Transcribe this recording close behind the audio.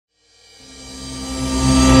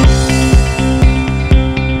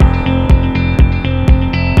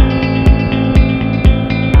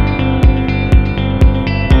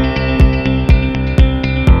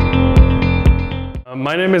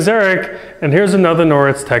name is Eric, and here's another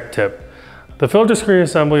Noritz Tech Tip. The filter screen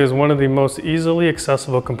assembly is one of the most easily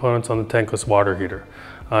accessible components on the tankless water heater.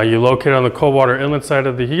 You locate it on the cold water inlet side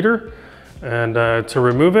of the heater, and to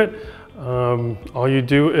remove it, all you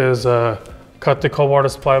do is cut the cold water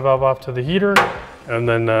supply valve off to the heater, and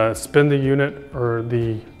then spin the unit or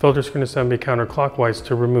the filter screen assembly counterclockwise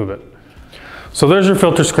to remove it. So there's your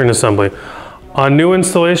filter screen assembly. On new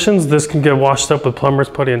installations, this can get washed up with plumber's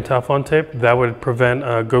putty and Teflon tape. That would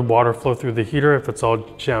prevent good water flow through the heater if it's all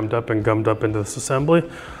jammed up and gummed up into this assembly.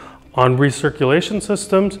 On recirculation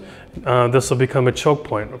systems, this will become a choke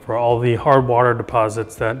point for all the hard water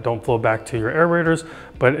deposits that don't flow back to your aerators,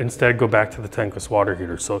 but instead go back to the tankless water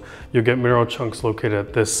heater. So you'll get mineral chunks located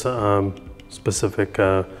at this specific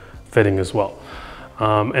fitting as well.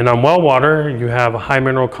 And on well water, you have high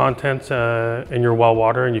mineral content in your well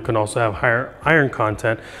water, and you can also have higher iron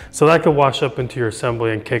content. So that could wash up into your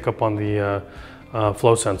assembly and cake up on the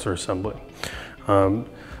flow sensor assembly.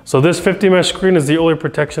 So this 50 mesh screen is the only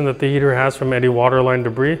protection that the heater has from any waterline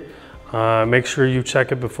debris. Make sure you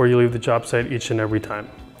check it before you leave the job site each and every time.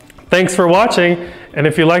 Thanks for watching, and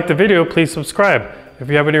if you liked the video, please subscribe. If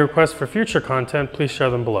you have any requests for future content, please share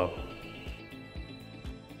them below.